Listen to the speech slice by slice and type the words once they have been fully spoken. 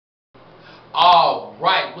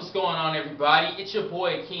What's going on, everybody? It's your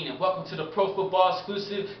boy Keenan. Welcome to the Pro Football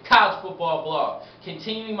Exclusive College Football Blog.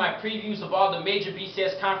 Continuing my previews of all the major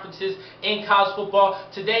BCS conferences in college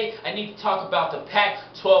football, today I need to talk about the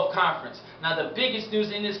Pac-12 conference. Now, the biggest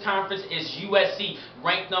news in this conference is USC,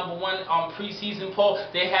 ranked #1 on preseason poll.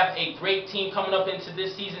 They have a great team coming up into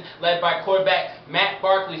this season, led by quarterback Matt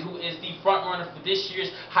Barkley, who is the front runner for this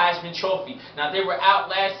year's Heisman Trophy. Now, they were out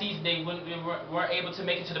last season. They weren't able to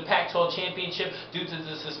make it to the Pac-12 championship due to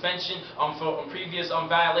the suspension for previous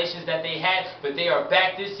violations that they had, but they are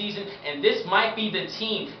back this season, and this might be the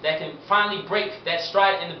team that can finally break that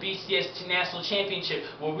stride in the BCS National Championship.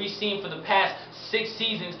 What we've seen for the past 6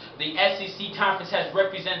 seasons, the SEC conference has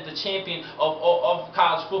represented the champion of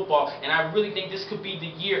college football, and I really think this could be the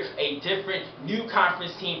year a different new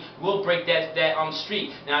conference team will break that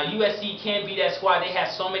streak. Now, USC can be that squad. They have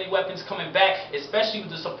so many weapons coming back, especially with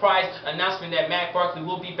the surprise announcement that Matt Barkley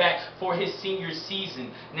will be back for his senior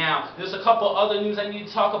season. Now, there's a couple other news I need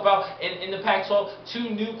to talk about in the Pac-12. 2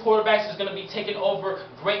 new quarterbacks is going to be taking over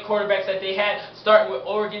great quarterbacks that they had, starting with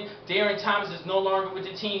Oregon. Darren Thomas is no longer with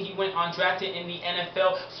the team. He went undrafted in the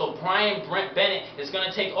NFL, so Brian Bennett is going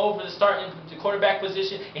to take over the starting quarterback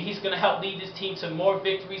position, and he's going to help lead this team to more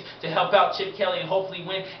victories to help out Chip Kelly and hopefully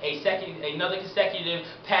win another consecutive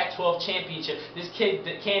Pac-12 championship. This kid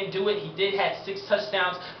can do it. He did have 6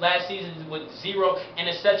 touchdowns last season with 0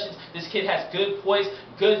 interceptions. This kid has good poise,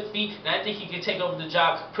 good feet, and I think he can take over the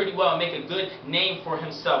job pretty well and make a good name for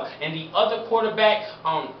himself. And the other quarterback,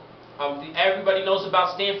 everybody knows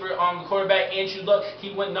about Stanford quarterback Andrew Luck.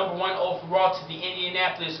 He went #1 overall to the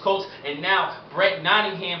Indianapolis Colts, and now Brett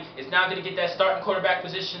Nottingham is now going to get that starting quarterback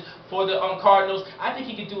position for the Cardinals. I think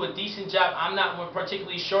he could do a decent job. I'm not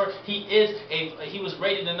particularly sure. He was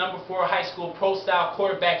rated the #4 high school pro-style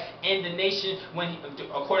quarterback in the nation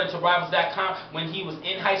according to Rivals.com when he was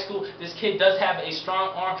in high school. This kid does have a strong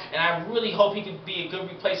arm, and I really hope he could be a good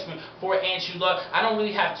replacement for Andrew Luck. I don't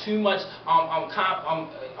really have too much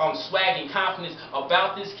swag and confidence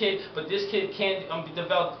about this kid, but this kid can be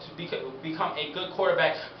developed to become a good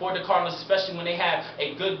quarterback for the Cardinals, especially when they have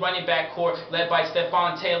a good running back core led by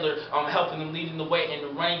Stephon Taylor, helping them leading the way in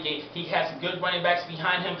the running game. He has good running backs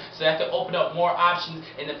behind him, so that could open up more options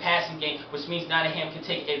in the passing game, which means Nottingham can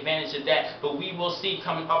take advantage of that. But we will see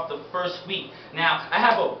coming up the first week. Now, I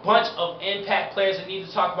have a bunch of impact players I need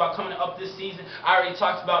to talk about coming up this season. I already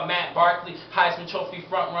talked about Matt Barkley, Heisman Trophy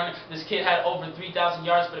front runner. This kid had over 3,000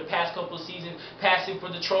 yards for the past couple of seasons passing for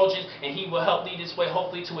the Trojans, and he will help lead his way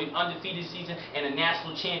hopefully to an undefeated season and a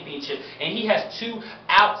national championship. And he has 2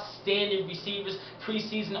 outstanding receivers,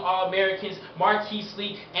 preseason All-Americans, Marquise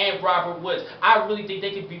Lee and Robert Woods. I really think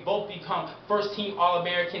they could both become first-team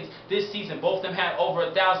All-Americans this season. Both of them had over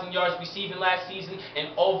 1,000 yards receiving last season and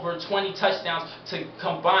over 20 touchdowns to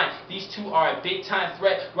combine. These 2 are a big-time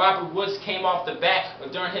threat. Robert Woods came off the bat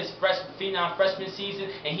during his freshman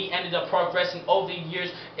season, and he ended up progressing over the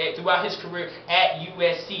years throughout his career at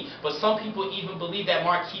USC. But some people even believe that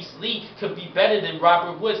Marquise Lee could be better than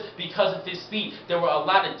Robert Woods because of his speed. There were a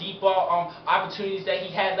lot of deep ball opportunities that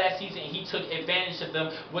he had last season, and he took advantage of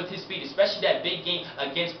them with his speed, especially that big game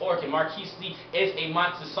against Oregon. Marquise Lee is a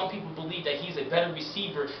monster. Some people believe that he's a better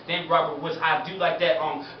receiver than Robert Woods. I do like that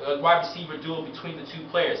wide receiver duel between the 2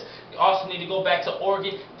 players. We also need to go back to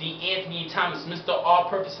Oregon. Anthony Thomas, Mr.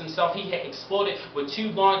 All-Purpose himself. He had exploded with 2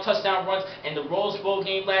 long touchdown runs in the Rose Bowl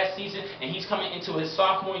game last season, and he's coming into his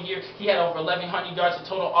sophomore year. He had over 1,100 yards of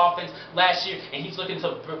total offense last year, and he's looking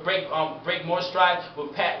to break more strides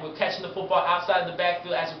with catching the football outside the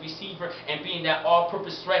backfield as a receiver and being that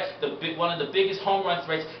all-purpose threat, one of the biggest home run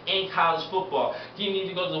threats in college football. You need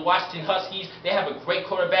to go to the Washington Huskies. They have a great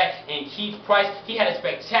quarterback in Keith Price. He had a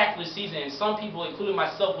spectacular season, and some people, including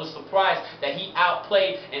myself, was surprised that he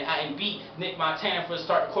outplayed and beat Nick Montana for the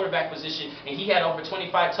starting quarterback position, and he had over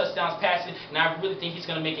 25 touchdowns passing, and I really think he's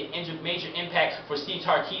going to make a major impact for Steve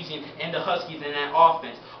Sarkisian and the Huskies in that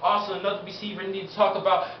offense. Also, another receiver I need to talk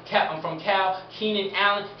about from Cal, Keenan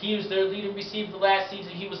Allen. He was their leading receiver last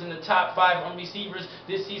season. He was in the top 5 receivers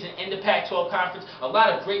this season in the Pac-12 conference. A lot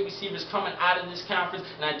of great receivers coming out of this conference,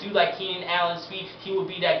 and I do like Keenan Allen's speed. He will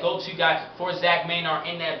be that go-to guy for Zach Maynard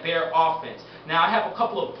in that Bear offense. Now, I have a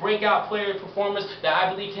couple of breakout player performers that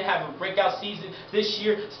I believe can have a breakout season this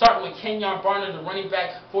year, starting with Kenyon Barner, the running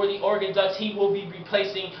back for the Oregon Ducks. He will be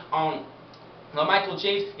replacing Michael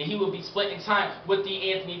James, and he will be splitting time with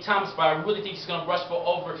the Anthony Thomas, but I really think he's going to rush for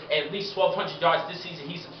over at least 1,200 yards this season.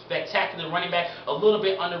 He's a spectacular running back, a little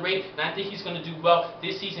bit underrated, and I think he's going to do well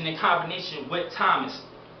this season in combination with Thomas.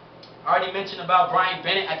 I already mentioned about Brian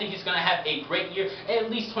Bennett. I think he's going to have a great year, at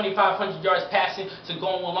least 2,500 yards passing to go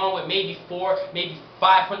along with maybe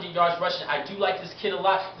 500 yards rushing. I do like this kid a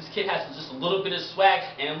lot. This kid has just a little bit of swag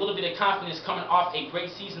and a little bit of confidence coming off a great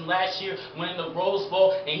season last year, winning the Rose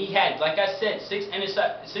Bowl, and he had, like I said, 6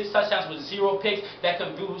 touchdowns with 0 picks. That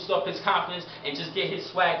could boost up his confidence and just get his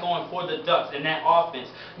swag going for the Ducks in that offense.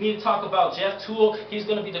 We need to talk about Jeff Tuel. He's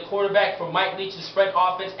going to be the quarterback for Mike Leach's spread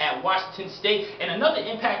offense at Washington State. And another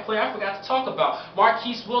impact player I forgot to talk about,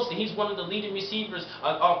 Marquise Wilson. He's one of the leading receivers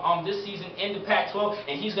this season in the Pac-12,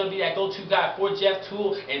 and he's going to be that go-to guy for Jeff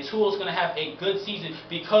Tuel, and Tuel's going to have a good season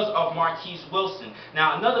because of Marquise Wilson.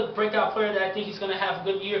 Now, another breakout player that I think he's going to have a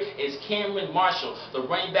good year is Cameron Marshall, the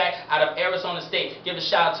running back out of Arizona State. Give a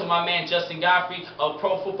shout out to my man Justin Godfrey of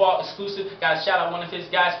Pro Football Exclusive. Got to shout out one of his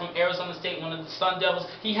guys from Arizona State, one of the Sun Devils.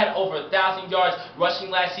 He had over 1,000 yards rushing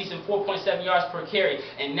last season, 4.7 yards per carry.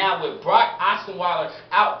 And now with Brock Osweiler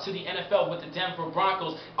out to the NFL with the Denver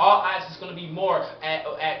Broncos, all eyes is going to be more at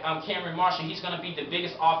Cameron Marshall. He's going to be the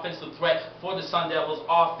biggest offensive threat for the Sun Devils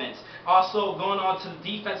offense. Also, going on to the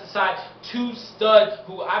defensive side, 2 studs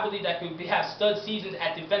who I believe that could have stud seasons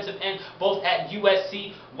at defensive end, both at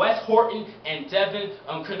USC, Wes Horton and Devin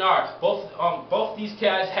Kennard. Both these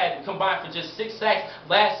guys had combined for just 6 sacks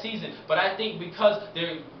last season, but I think because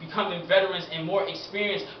they're becoming veterans and more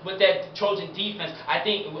experienced with that Trojan defense, I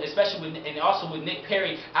think especially and also with Nick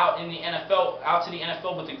Perry out to the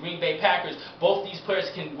NFL with the Green Bay Packers, both these players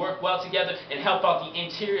can work well together and help out the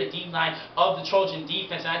interior D-line of the Trojan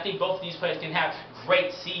defense, and I think both of these players can have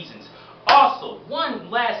great seasons. Also,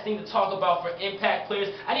 one last thing to talk about for impact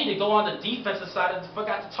players, I need to go on the defensive side. I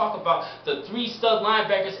forgot to talk about the 3 stud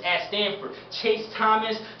linebackers at Stanford: Chase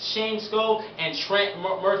Thomas, Shane Sko, and Trent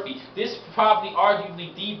Murphy. This is probably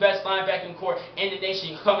arguably the best linebacking core in the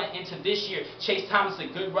nation coming into this year. Chase Thomas is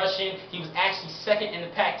a good rush in. He was actually second in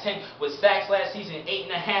the Pac-10 with sacks last season,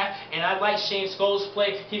 8.5. And I like Shane Sko's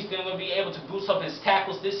play. He's going to be able to boost up his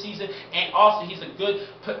tackles this season. And also, he's a good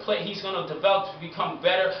play. He's going to develop to become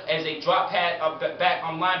better as a drop pad back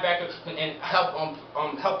linebacker and help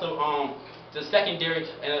the secondary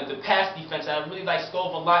and the pass defense. I really like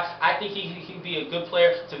Skov a lot. I think he can be a good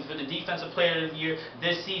player for the defensive player of the year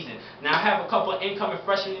this season. Now, I have a couple of incoming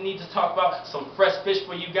freshmen we need to talk about, some fresh fish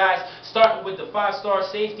for you guys. Starting with the 5-star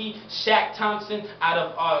safety, Shaq Thompson out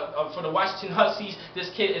of for the Washington Huskies.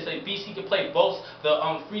 This kid is a beast. He can play both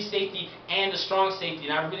the free safety and the strong safety,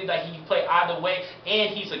 and I really like he can play either way.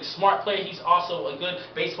 And he's a smart player. He's also a good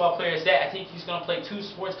baseball player as that. I think he's going to play 2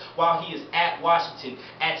 sports while he is at Washington.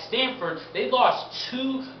 At Stanford, they lost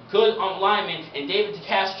 2 good linemen, and David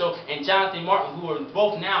DeCastro and Jonathan Martin, who are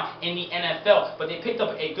both now in the NFL. But they picked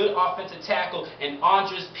up a good offensive tackle in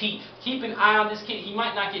Andres Pete. Keep an eye on this kid. He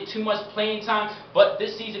might not get too much playing time, but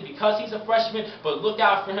this season, because he's a freshman, but look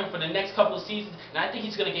out for him for the next couple of seasons. And I think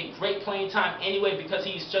he's going to get great playing time anyway because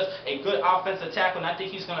he's just a good offensive tackle, and I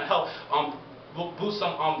think he's going to help boost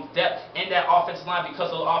some depth in that offensive line because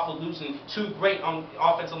of also losing 2 great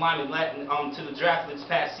offensive linemen to the draft this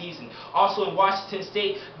past season. Also in Washington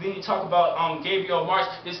State, we need to talk about Gabriel March.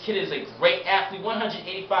 This kid is a great athlete,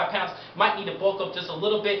 185 pounds, might need to bulk up just a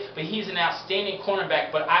little bit, but he's an outstanding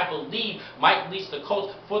cornerback. But I believe Mike Leach, the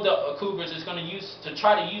coach for the Cougars, is going to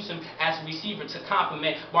try to use him as a receiver to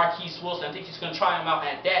complement Marquise Wilson. I think he's going to try him out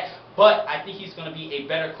at that, but I think he's going to be a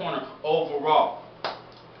better corner overall.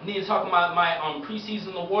 Need to talk about my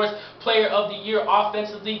preseason awards. Player of the year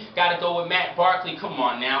offensively, got to go with Matt Barkley. Come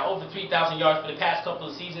on now, over 3,000 yards for the past couple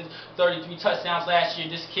of seasons, 33 touchdowns last year.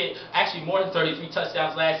 This kid, actually more than 33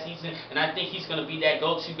 touchdowns last season, and I think he's going to be that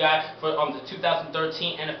go-to guy for the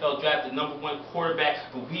 2013 NFL Draft, the #1 quarterback,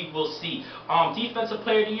 but we will see. Defensive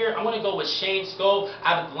player of the year, I'm going to go with Shane Sko,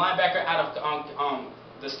 out of the linebacker out of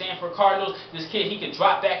the Stanford Cardinals. This kid, he could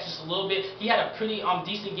drop back just a little bit. He had a pretty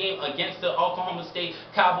decent game against the Oklahoma State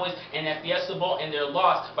Cowboys in that Fiesta Bowl and their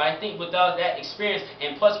loss. But I think without that experience,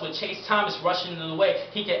 and plus with Chase Thomas rushing in the way,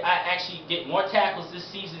 he could actually get more tackles this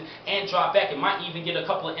season and drop back, and might even get a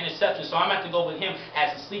couple of interceptions. So I'm going to have to go with him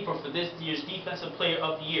as a sleeper for this year's Defensive Player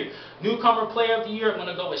of the Year. Newcomer Player of the Year, I'm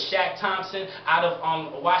going to go with Shaq Thompson out of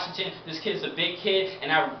Washington. This kid is a big kid,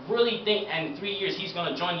 and I really think in 3 years he's going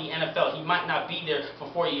to join the NFL. He might not be there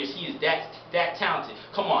for 4 years. He is that talented.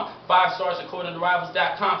 Come on, 5 stars according to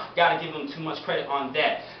Rivals.com. Got to give him too much credit on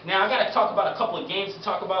that. Now I got to talk about a couple of games to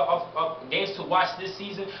talk about, games to watch this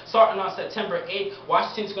season. Starting on September 8th,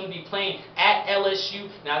 Washington's going to be playing at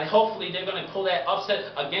LSU. Now hopefully they're going to pull that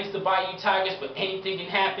upset against the Bayou Tigers, but anything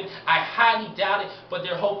can happen. I highly doubt it, but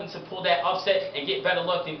they're hoping to pull that upset and get better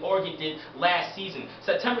luck than Oregon did last season.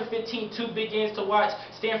 September 15th, 2 big games to watch.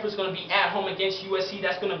 Stanford's going to be at home against USC.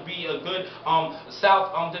 That's going to be a good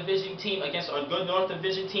South Division team against a good North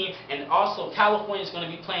Division team, and also California is going to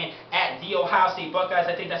be playing at the Ohio State Buckeyes.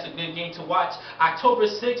 I think that's a good game to watch. October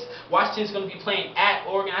 6th, Washington is going to be playing at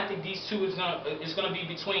Oregon. I think these two is going to be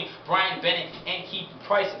between Brian Bennett and Keith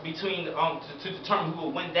Price between to determine who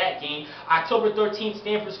will win that game. October 13th,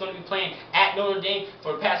 Stanford is going to be playing at Notre Dame.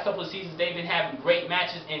 For the past couple of seasons, they've been having great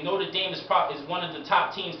matches, and Notre Dame is one of the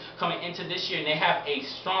top teams coming into this year, and they have a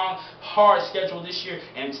strong, hard schedule this year,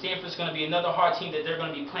 and Stanford is going to be another hard team that they're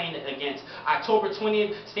going to be playing against. October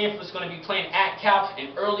 20th, Stanford is going to be playing at Cal,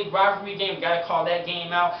 an early rivalry game. We got to call that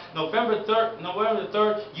game out. November 3rd,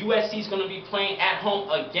 USC is going to be playing at home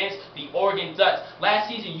against the Oregon Ducks. Last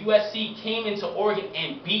season, USC came into Oregon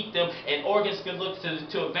and beat them, and Oregon's going to look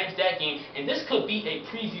to avenge that game, and this could be a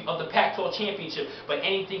preview of the Pac-12 championship, but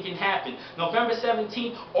anything can happen. November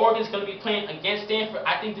 17th, Oregon's going to be playing against Stanford.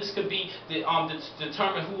 I think this could be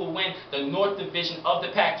determine who will win the North Division of the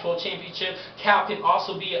Pac-12 championship. Cal can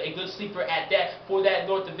also be a good sleeper at that for that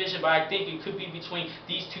North Division, but I think it could be between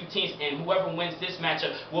these two teams, and whoever wins this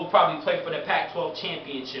matchup will probably play for the Pac-12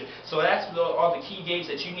 championship. So that's all the key games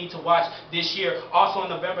that you need to watch this year. Also on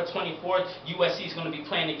November 24th, USC is going to be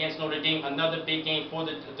playing against Notre Dame, another big game for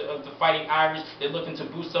the Fighting Irish. They're looking to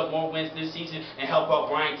boost up more wins this season and help out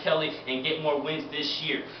Brian Kelly and get more wins this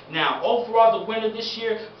year. Now, overall, the winner this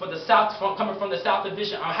year for the South, coming from the South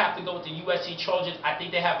Division, I'll have to go with the USC Trojans. I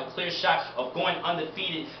think they have a clear shot of going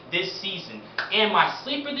undefeated this season. And my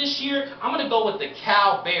sleeper this year, I'm going to go with the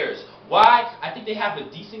Cal Bears. Why? I think they have a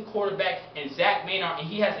decent quarterback in Zach Maynard, and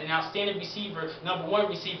he has an outstanding receiver, #1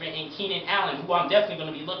 receiver in Keenan Allen, who I'm definitely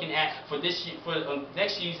going to be looking at for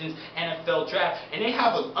next season's NFL draft. And they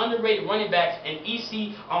have an underrated running back in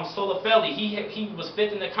E.C. Solifeli. He was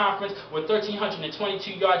 5th in the conference with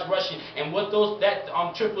 1,322 yards rushing, and with that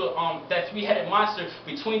three-headed monster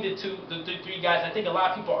between the three guys, I think a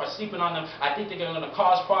lot of people are sleeping on them. I think they're going to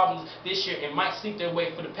cause problems this year and might sleep their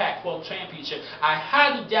way for the Pac-12 championship. I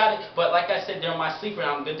highly doubt it, but like I said, they're my sleeper, and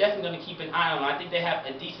I'm definitely going to keep an eye on them. I think they have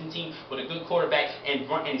a decent team with a good quarterback and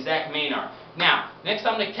Zach Maynard. Now, next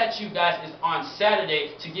time I'm going to catch you guys is on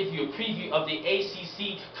Saturday to give you a preview of the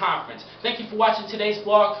ACC Conference. Thank you for watching today's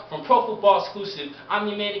vlog from Pro Football Exclusive. I'm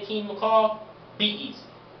your man, Akeem McCall. Be easy.